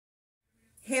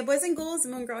Hey boys and girls,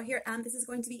 Moon Girl here, and this is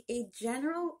going to be a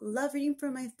general love reading for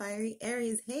my fiery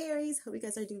Aries. Hey Aries, hope you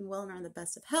guys are doing well and are in the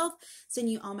best of health.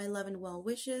 Sending you all my love and well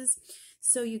wishes.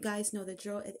 So you guys know the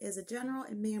drill. It is a general.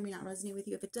 It may or may not resonate with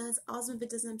you. If it does, awesome. If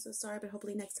it doesn't, I'm so sorry, but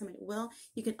hopefully next time it will.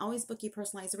 You can always book your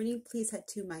personalized reading. Please head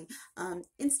to my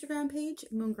Instagram page,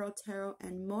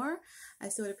 moongirltarotandmore. I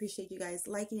so would appreciate you guys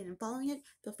liking it and following it.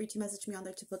 Feel free to message me on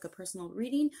there to book a personal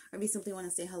reading, or if you simply want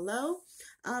to say hello.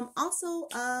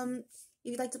 If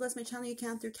you'd like to bless my channel, you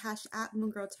can through Cash App,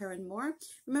 moongirltarotandmore.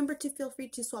 Remember to feel free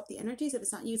to swap the energies. If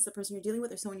it's not you, it's the person you're dealing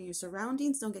with or someone in your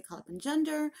surroundings. Don't get caught up in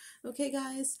gender. Okay,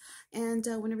 guys? And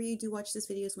whenever you do watch this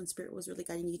video is when Spirit was really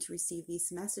guiding you to receive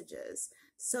these messages.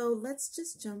 So let's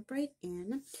just jump right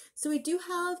in. So we do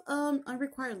have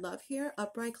unrequired love here.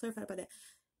 Upright, clarified by the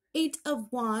Eight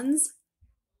of Wands.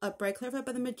 Upright, clarified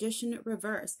by the Magician,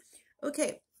 reverse.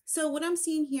 Okay, so what I'm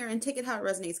seeing here, and take it how it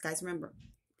resonates, guys. Remember,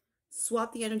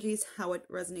 swap the energies how it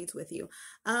resonates with you.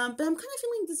 But I'm kind of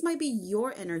feeling this might be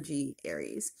your energy,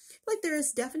 Aries. Like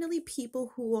there's definitely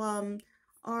people who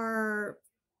are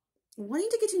wanting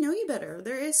to get to know you better.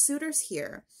 There is suitors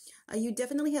here. You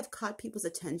definitely have caught people's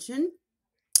attention.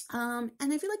 And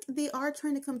I feel like they are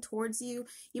trying to come towards you.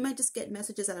 You might just get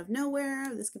messages out of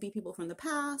nowhere. This could be people from the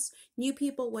past, new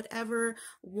people, whatever,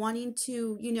 wanting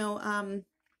to,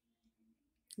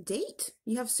 date.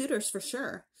 You have suitors for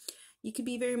sure. You could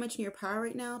be very much in your power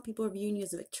right now. People are viewing you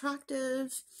as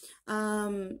attractive.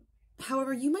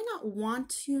 However, you might not want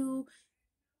to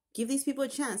give these people a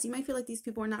chance. You might feel like these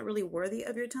people are not really worthy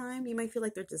of your time. You might feel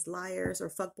like they're just liars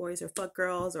or fuck boys or fuck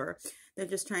girls, or they're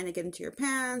just trying to get into your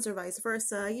pants or vice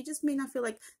versa. You just may not feel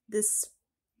like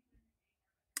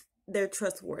they're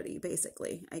trustworthy,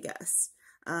 basically, I guess.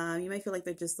 You might feel like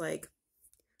they're just like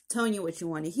telling you what you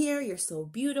want to hear. You're so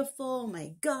beautiful.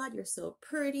 My God, you're so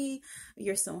pretty.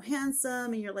 You're so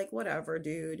handsome. And you're like, whatever,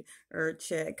 dude or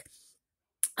chick.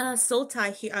 Soul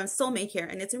tie here, soulmate here,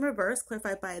 and it's in reverse,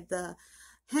 clarified by the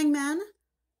Hangman.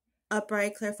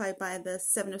 Upright, clarified by the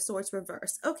Seven of Swords,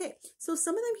 reverse. Okay, so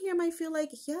some of them here might feel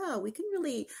like, yeah, we can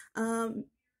really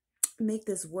make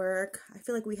this work. I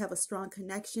feel like we have a strong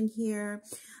connection here.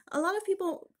 A lot of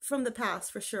people from the past,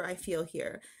 for sure, I feel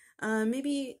here.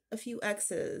 Maybe a few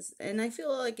exes, and I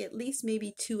feel like at least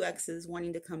maybe 2 exes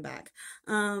wanting to come back.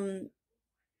 But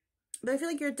I feel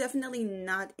like you're definitely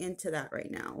not into that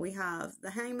right now. We have the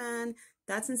Hangman.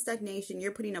 That's in stagnation.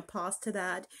 You're putting a pause to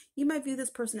that. You might view this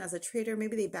person as a traitor.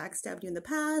 Maybe they backstabbed you in the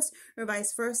past, or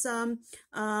vice versa.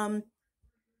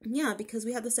 Yeah, because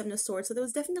we have the Seven of Swords. So there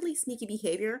was definitely sneaky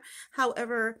behavior.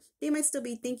 However, they might still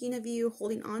be thinking of you,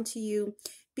 holding on to you,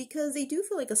 because they do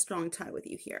feel like a strong tie with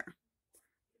you here.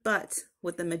 But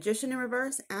with the Magician in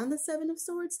reverse and the Seven of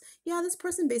Swords, yeah, this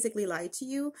person basically lied to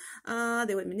you.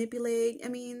 They would manipulate. I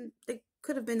mean, there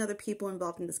could have been other people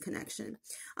involved in this connection.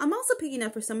 I'm also picking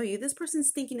up for some of you, this person's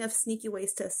thinking of sneaky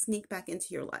ways to sneak back into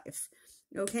your life.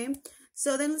 Okay,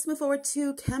 so then let's move forward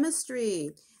to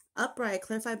chemistry. Upright,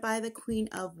 clarified by the Queen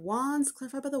of Wands,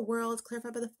 clarified by the World,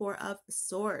 clarified by the Four of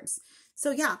Swords.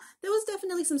 So yeah, there was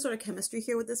definitely some sort of chemistry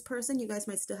here with this person. You guys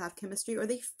might still have chemistry, or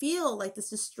they feel like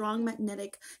this is strong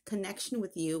magnetic connection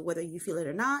with you, whether you feel it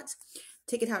or not.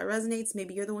 Take it how it resonates.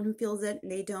 Maybe you're the one who feels it and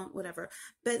they don't, whatever.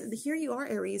 But here you are,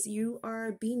 Aries. You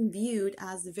are being viewed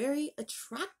as very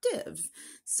attractive.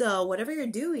 So whatever you're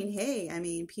doing, hey, I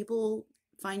mean, people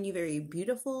find you very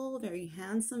beautiful, very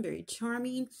handsome, very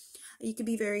charming. You could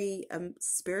be very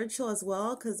spiritual as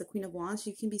well, because the Queen of Wands,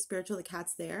 you can be spiritual, the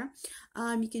cat's there.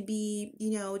 You could be,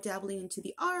 dabbling into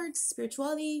the arts,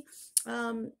 spirituality.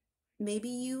 Maybe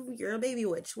you're a baby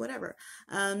witch, whatever.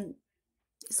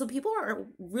 So people are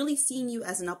really seeing you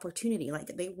as an opportunity.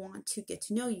 Like they want to get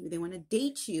to know you. They want to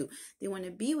date you. They want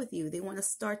to be with you. They want to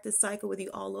start this cycle with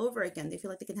you all over again. They feel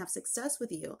like they can have success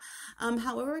with you.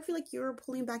 However, I feel like you're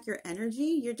pulling back your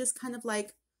energy. You're just kind of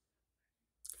like,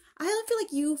 I don't feel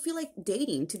like you feel like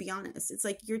dating, to be honest. It's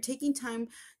like you're taking time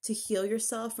to heal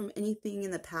yourself from anything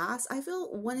in the past. I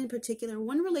feel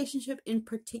one relationship in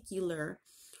particular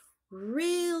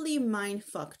really mind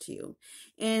fucked you,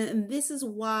 and this is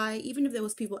why, even if there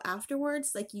was people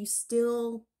afterwards, like you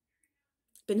still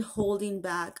been holding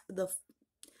back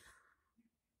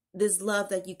this love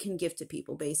that you can give to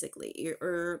people, basically,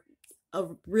 or a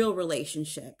real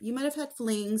relationship. You might have had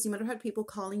flings, you might have had people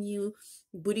calling you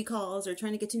booty calls or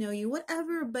trying to get to know you,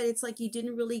 whatever, but it's like you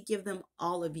didn't really give them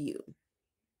all of you.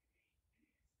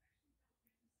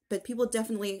 But people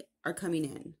definitely are coming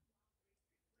in.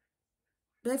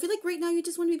 But I feel like right now you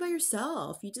just want to be by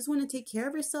yourself. You just want to take care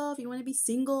of yourself. You want to be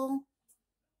single.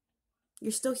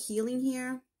 You're still healing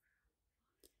here.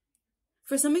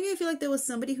 For some of you, I feel like there was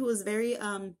somebody who was very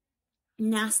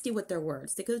nasty with their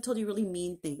words. They could have told you really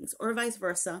mean things, or vice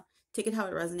versa. Take it how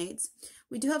it resonates.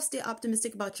 We do have stay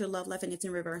optimistic about your love life, and it's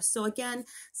in reverse. So again,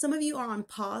 some of you are on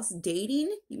pause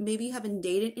dating. Maybe you haven't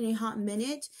dated in a hot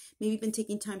minute. Maybe you've been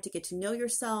taking time to get to know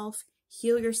yourself,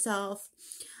 heal yourself.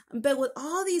 But with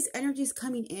all these energies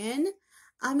coming in,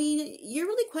 I mean, you're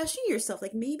really questioning yourself.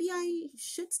 Like, maybe I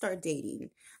should start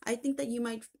dating. I think that you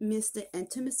might miss the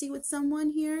intimacy with someone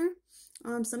here.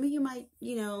 Some of you might,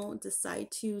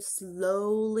 decide to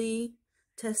slowly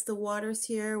test the waters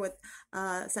here with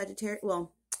Sagittarius,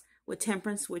 well, with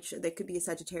Temperance, which they could be a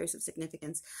Sagittarius of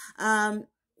significance.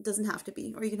 Doesn't have to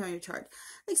be, or you can have your chart.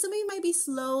 Like, some of you might be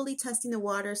slowly testing the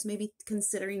waters, maybe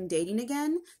considering dating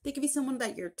again. They could be someone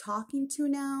that you're talking to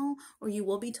now, or you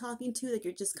will be talking to, that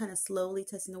you're just kind of slowly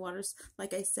testing the waters,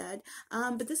 like I said.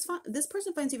 But this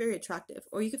person finds you very attractive,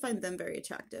 or you could find them very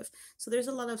attractive. So there's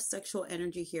a lot of sexual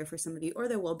energy here for some of you, or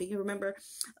there will be. Remember,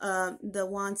 the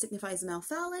wand signifies male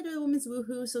phallic or the woman's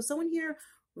woohoo. So someone here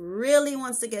really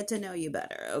wants to get to know you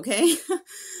better, okay?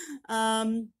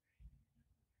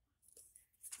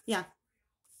 Yeah,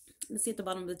 let's see at the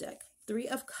bottom of the deck. 3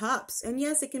 of Cups. And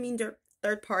yes, it can mean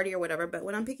third party or whatever, but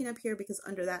what I'm picking up here, because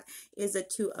under that is a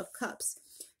 2 of Cups.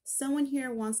 Someone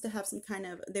here wants to have some kind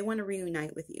of, they want to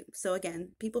reunite with you. So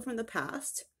again, people from the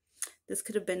past. This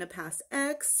could have been a past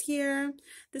ex here.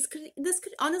 This could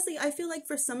honestly, I feel like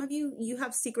for some of you, you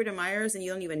have secret admirers and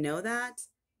you don't even know that.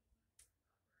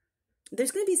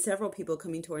 There's going to be several people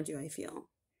coming towards you, I feel.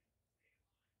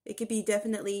 It could be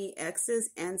definitely exes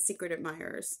and secret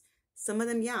admirers. Some of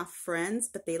them, yeah, friends,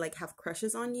 but they like have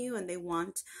crushes on you and they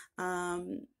want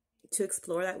to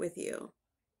explore that with you.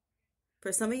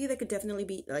 For some of you, there could definitely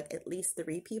be like at least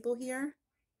 3 people here.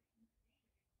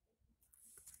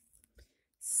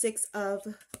 6 of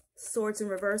Swords in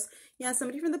reverse. Yeah,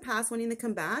 somebody from the past wanting to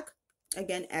come back.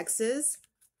 Again, exes.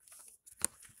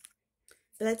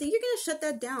 But I think you're going to shut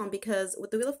that down, because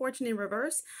with the Wheel of Fortune in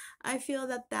reverse, I feel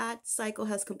that that cycle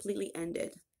has completely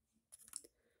ended.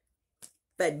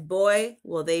 But boy,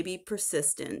 will they be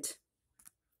persistent.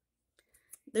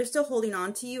 They're still holding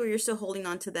on to you, or you're still holding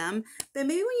on to them. But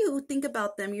maybe when you think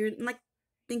about them, you're like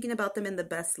thinking about them in the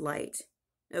best light.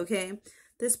 Okay?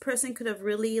 This person could have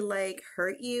really like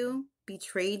hurt you,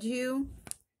 betrayed you,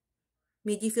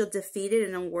 made you feel defeated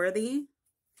and unworthy.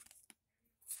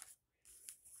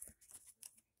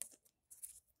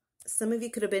 Some of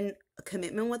you could have been a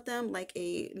commitment with them, like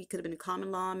you could have been a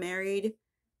common law, married.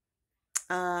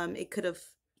 It could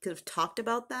have talked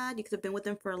about that. You could have been with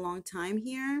them for a long time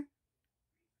here.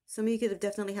 Some of you could have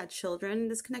definitely had children.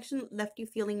 This connection left you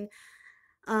feeling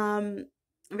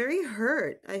very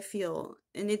hurt, I feel.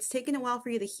 And it's taken a while for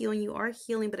you to heal, and you are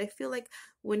healing, but I feel like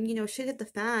when, shit hit the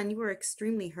fan, you were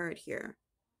extremely hurt here.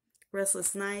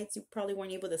 Restless nights, you probably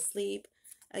weren't able to sleep.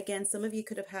 Again, some of you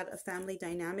could have had a family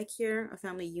dynamic here, a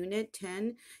family unit,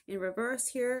 10 in reverse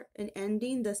here, an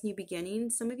ending, thus new beginning.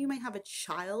 Some of you might have a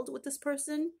child with this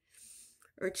person,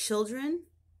 or children.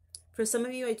 For some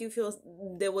of you, I do feel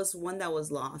there was one that was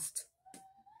lost.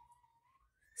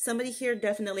 Somebody here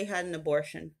definitely had an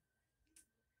abortion.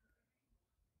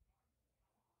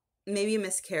 Maybe a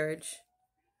miscarriage.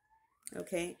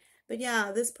 Okay. But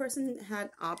yeah, this person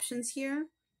had options here.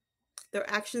 Their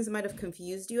actions might have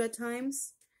confused you at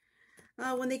times.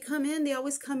 When they come in, they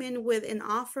always come in with an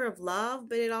offer of love,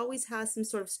 but it always has some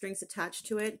sort of strings attached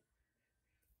to it.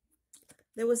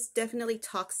 There was definitely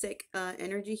toxic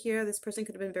energy here. This person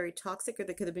could have been very toxic, or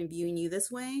they could have been viewing you this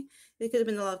way. There could have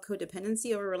been a lot of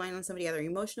codependency, or relying on somebody either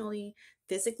emotionally,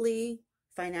 physically,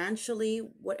 financially,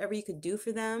 whatever you could do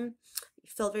for them. You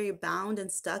felt very bound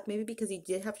and stuck, maybe because you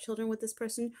did have children with this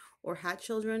person or had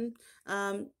children.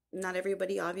 Not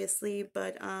everybody, obviously,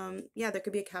 but yeah, there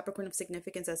could be a Capricorn of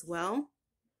significance as well.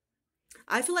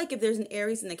 I feel like if there's an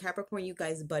Aries and a Capricorn, you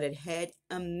guys butted head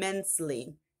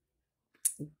immensely.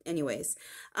 Anyways,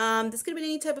 this could have been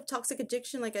any type of toxic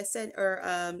addiction, like I said, or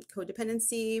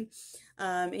codependency,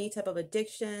 any type of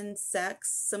addiction,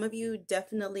 sex. Some of you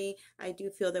definitely, I do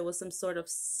feel there was some sort of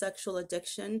sexual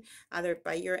addiction, either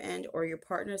by your end or your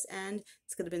partner's end.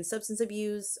 This could have been substance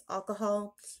abuse,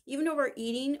 alcohol, even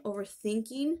overeating,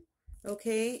 overthinking,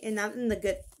 okay, and not in the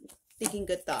good, thinking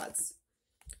good thoughts.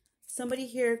 Somebody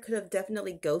here could have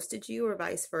definitely ghosted you, or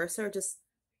vice versa, or just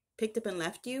picked up and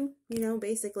left you,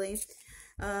 basically.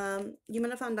 You might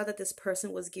have found out that this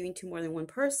person was giving to more than one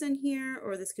person here,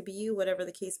 or this could be you, whatever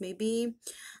the case may be.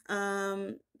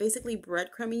 Basically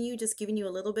breadcrumbing you, just giving you a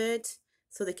little bit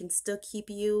so they can still keep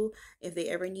you if they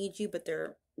ever need you, but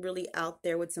they're really out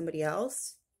there with somebody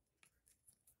else.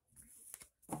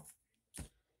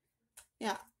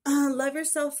 Yeah. Love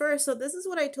yourself first. So this is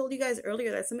what I told you guys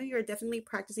earlier, that some of you are definitely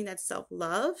practicing that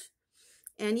self-love.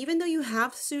 And even though you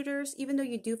have suitors, even though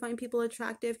you do find people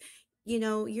attractive, you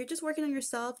know, you're just working on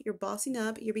yourself. You're bossing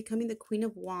up. You're becoming the Queen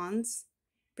of Wands.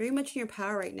 Very much in your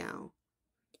power right now.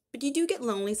 But you do get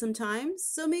lonely sometimes.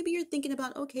 So maybe you're thinking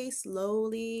about, okay,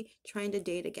 slowly trying to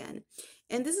date again.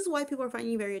 And this is why people are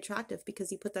finding you very attractive,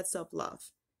 because you put that self-love,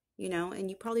 you know, and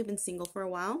you've probably been single for a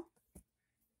while.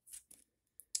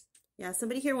 Yeah,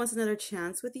 somebody here wants another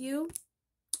chance with you.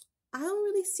 I don't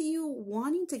really see you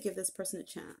wanting to give this person a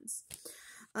chance.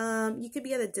 You could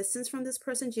be at a distance from this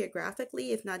person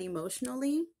geographically, if not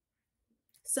emotionally.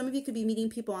 Some of you could be meeting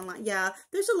people online. Yeah,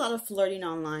 there's a lot of flirting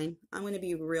online. I'm going to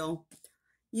be real.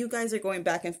 You guys are going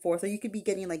back and forth, or you could be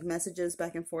getting like messages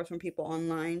back and forth from people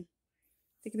online.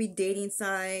 There could be dating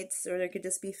sites, or there could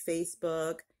just be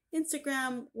Facebook,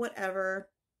 Instagram, whatever.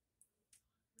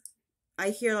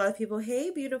 I hear a lot of people,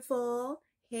 hey, beautiful.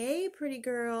 Hey, pretty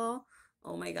girl.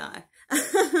 Oh my God.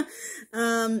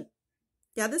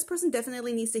 Yeah, this person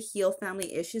definitely needs to heal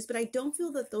family issues, but I don't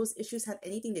feel that those issues have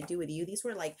anything to do with you. These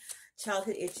were like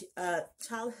childhood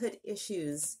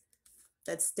issues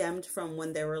that stemmed from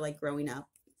when they were like growing up,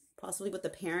 possibly with the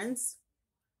parents.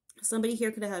 Somebody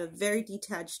here could have had a very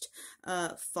detached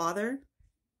father.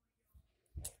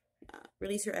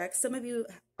 Release your ex. Some of you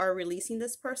are releasing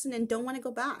this person and don't want to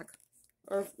go back,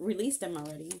 or release them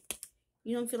already.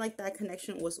 You don't feel like that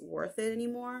connection was worth it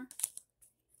anymore.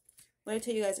 What I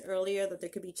told you guys earlier, that there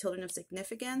could be children of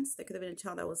significance. There could have been a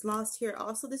child that was lost here.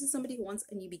 Also, this is somebody who wants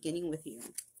a new beginning with you.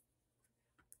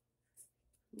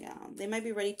 Yeah, they might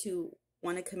be ready to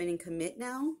want to come in and commit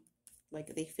now.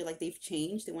 Like they feel like they've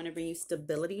changed. They want to bring you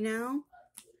stability now.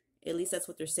 At least that's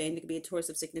what they're saying. There could be a Taurus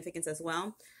of significance as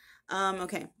well.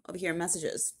 Okay, over here,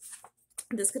 messages.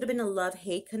 This could have been a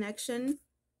love-hate connection.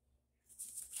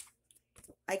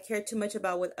 I care too much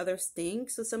about what others think.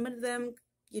 So some of them,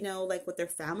 you know, like with their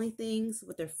family things,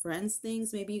 with their friends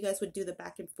things, maybe you guys would do the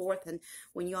back and forth. And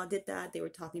when you all did that, they were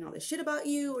talking all this shit about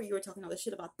you, or you were talking all this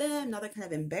shit about them. Now they're kind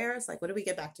of embarrassed. Like, when do we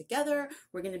get back together?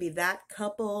 We're going to be that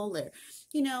couple. Or,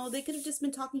 you know, they could have just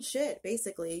been talking shit,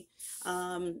 basically.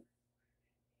 Yeah.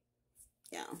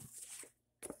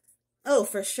 Oh,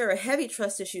 for sure. Heavy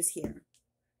trust issues here.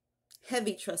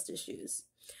 Heavy trust issues.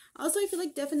 Also, I feel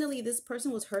like definitely this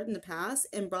person was hurt in the past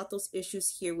and brought those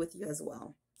issues here with you as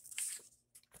well.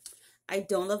 I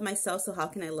don't love myself, so how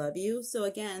can I love you? So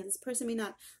again, this person may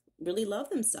not really love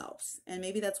themselves. And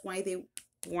maybe that's why they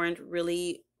weren't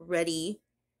really ready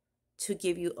to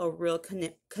give you a real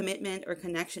commitment or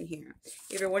connection here.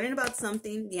 If you're wondering about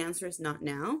something, the answer is not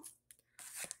now.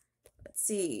 Let's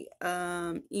see.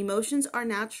 Emotions are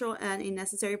natural and a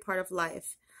necessary part of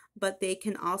life, but they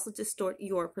can also distort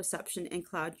your perception and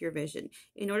cloud your vision.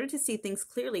 In order to see things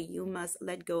clearly, you must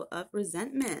let go of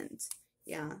resentment.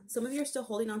 Yeah, some of you are still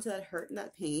holding on to that hurt and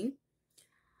that pain.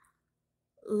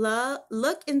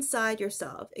 Look inside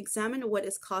yourself. Examine what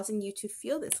is causing you to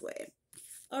feel this way.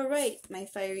 All right, my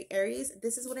fiery Aries,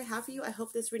 this is what I have for you. I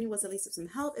hope this reading was at least of some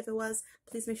help. If it was,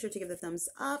 please make sure to give it a thumbs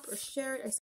up or share it.